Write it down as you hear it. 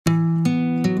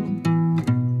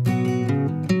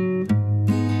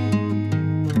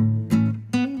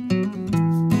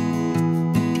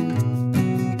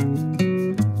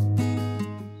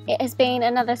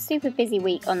another super busy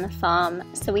week on the farm,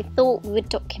 so we thought we would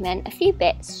document a few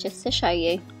bits just to show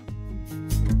you.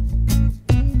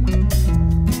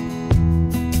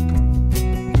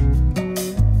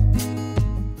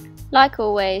 Like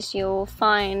always, you'll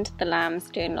find the lambs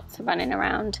doing lots of running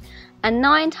around, and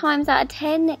 9 times out of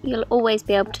 10 you'll always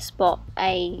be able to spot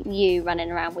a ewe running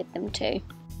around with them too.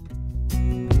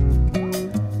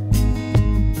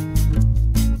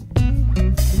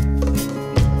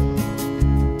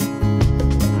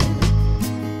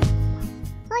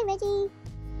 Hi, Reggie.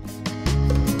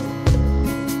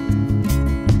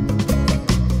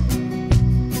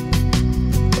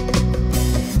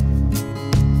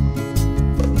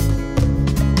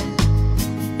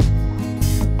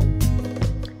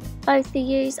 Both the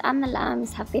ewes and the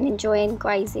lambs have been enjoying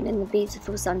grazing in the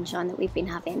beautiful sunshine that we've been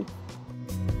having.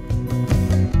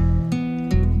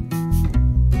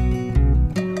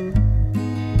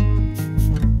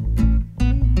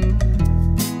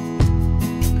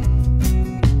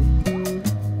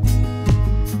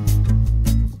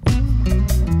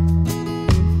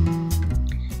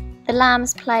 The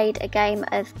lambs played a game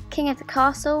of King of the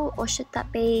Castle, or should that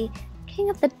be King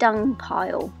of the Dung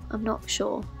Pile? I'm not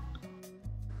sure.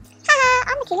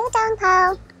 I'm the king of the dung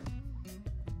pile.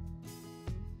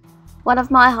 One of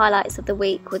my highlights of the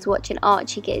week was watching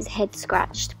Archie get his head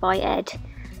scratched by Ed.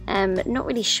 Not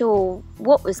really sure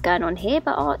what was going on here,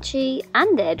 but Archie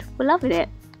and Ed were loving it.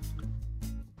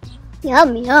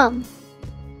 Yum, yum.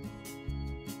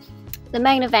 The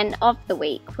main event of the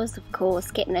week was, of course,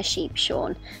 getting the sheep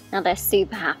shorn. Now they're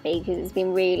super happy because it's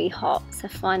been really hot, so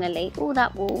finally all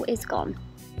that wool is gone.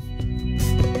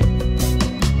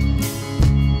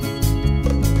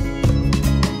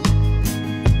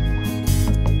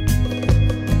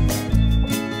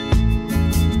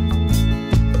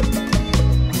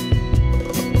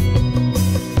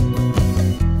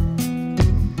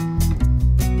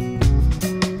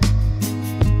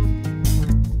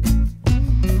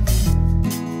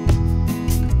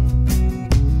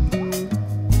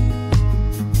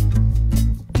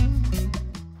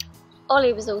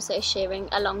 Ollie was also shearing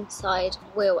alongside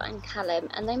Will and Callum,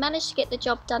 and they managed to get the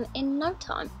job done in no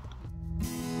time.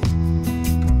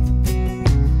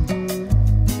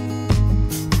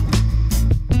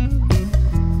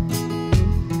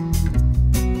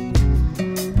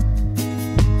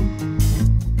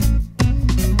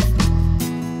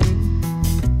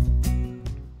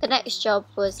 The next job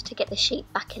was to get the sheep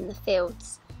back in the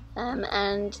fields,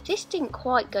 and this didn't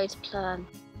quite go to plan.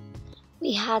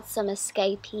 We had some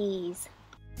escapees.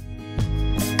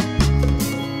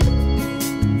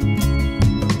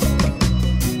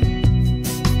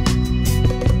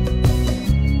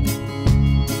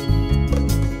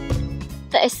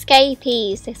 The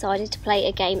escapees decided to play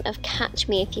a game of Catch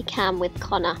Me If You Can with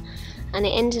Connor, and it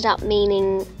ended up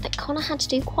meaning that Connor had to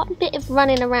do quite a bit of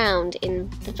running around in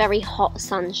the very hot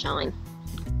sunshine.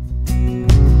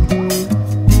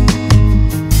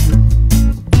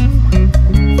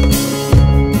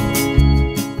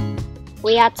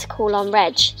 We had to call on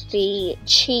Reg, the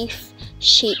chief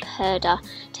sheep herder,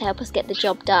 to help us get the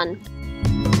job done.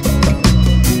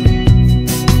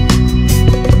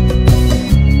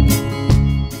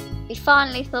 We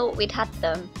finally thought we'd had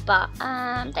them, but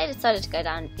they decided to go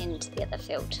down into the other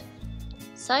field.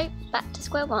 So, back to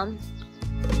square one.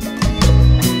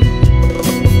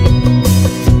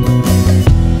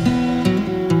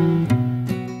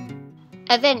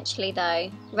 Eventually though,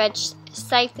 Reg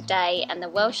saved the day and the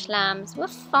Welsh lambs were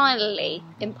finally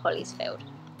in Polly's field.